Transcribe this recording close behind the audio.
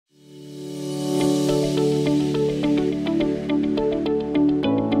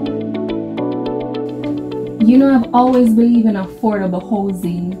You know, I've always believed in affordable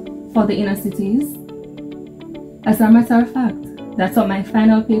housing for the inner cities. As a matter of fact, that's what my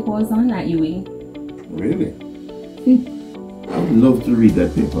final paper was on at UA. Really? I would love to read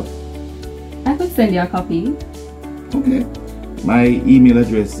that paper. I could send you a copy. Okay. My email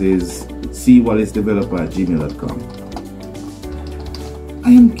address is cwallisdeveloper@gmail.com.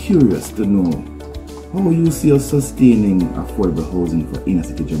 I am curious to know how you see us sustaining affordable housing for inner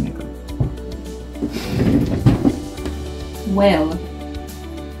city Jamaica. Well,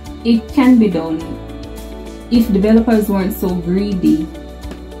 it can be done. If developers weren't so greedy,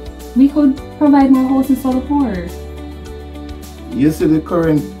 we could provide more houses for the poor. You see the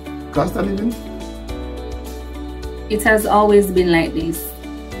current cost of living? It has always been like this.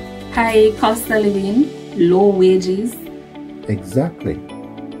 High cost of living, low wages. Exactly.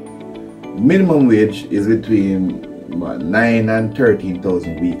 Minimum wage is between 9 and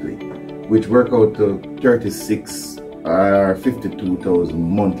 13,000 weekly, which work out to 36 or 52,000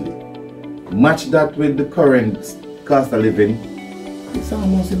 monthly. Match that with the current cost of living, it's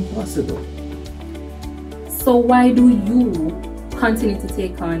almost impossible. So why do you continue to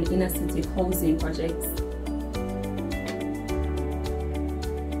take on inner city housing projects?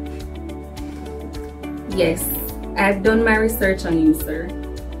 Yes, I've done my research on you, sir.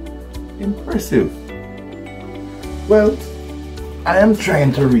 Impressive. Well, I am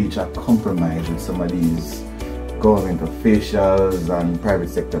trying to reach a compromise with some of these government officials and private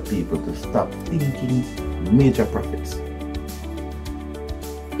sector people to stop thinking major profits.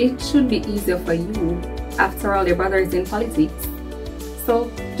 It should be easier for you. After all, your brother is in politics. So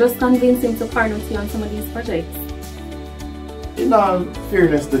just convince him to partner with you on some of these projects. In all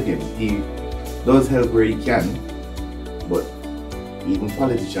fairness to him, he does help where he can, but even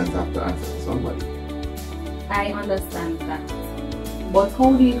politicians have to answer to somebody. I understand that. But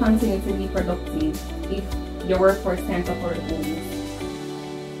how do you continue to be productive if your workforce can't afford homes?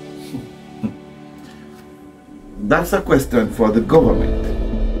 That's a question for the government,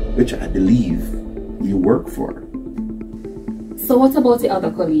 which I believe you work for. So what about the other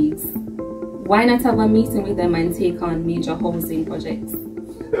colleagues? Why not have a meeting with them and take on major housing projects?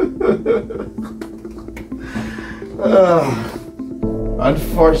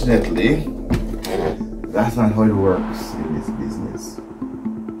 Unfortunately, that's not how it works in this business.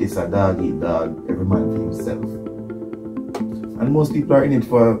 It's a dog eat dog, every man for himself. And most people are in it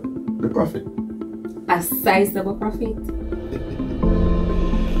for the profit. A sizable profit?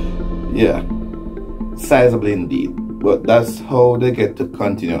 Yeah, sizable indeed. But that's how they get to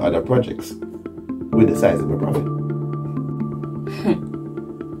continue other projects with the sizable profit.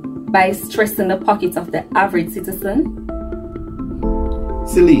 By stressing the pockets of the average citizen?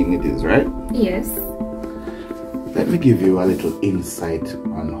 Celine, it is, right? Yes. Let me give you a little insight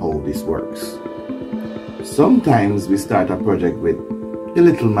on how this works. Sometimes we start a project with the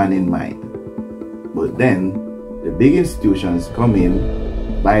little man in mind, but then the big institutions come in,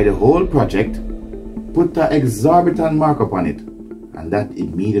 buy the whole project, put an exorbitant markup on it, and that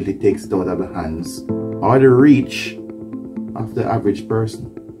immediately takes it out of the hands or the reach of the average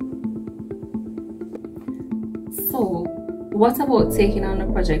person. So, what about taking on a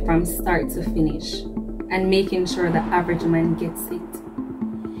project from start to finish and making sure the average man gets it?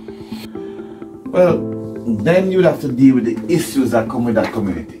 Well, then you'd have to deal with the issues that come with that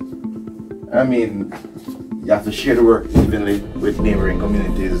community. I mean, you have to share the work evenly with neighboring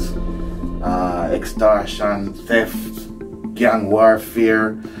communities. Extortion, theft, gang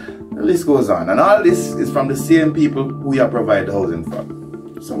warfare, the list goes on. And all this is from the same people who you provide the housing for.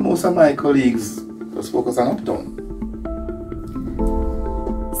 So most of my colleagues just focus on uptown.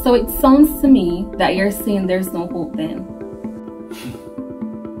 So it sounds to me that you're saying there's no hope then.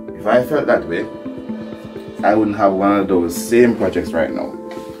 If I felt that way, I wouldn't have one of those same projects right now.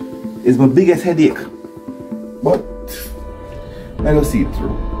 It's my biggest headache, but I will see it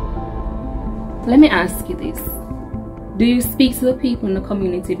through. Let me ask you this. Do you speak to the people in the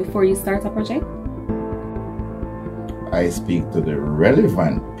community before you start a project? I speak to the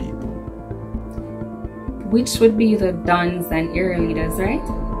relevant people. Which would be the dons and area leaders, right?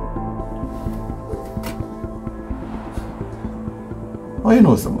 Why you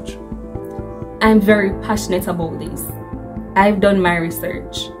know so much? I'm very passionate about this. I've done my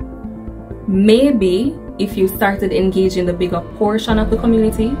research. Maybe if you started engaging the bigger portion of the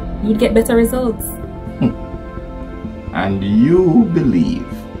community, you'd get better results. And you believe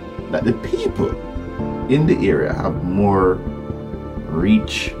that the people in the area have more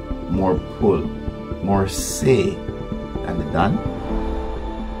reach, more pull, more say than the Don?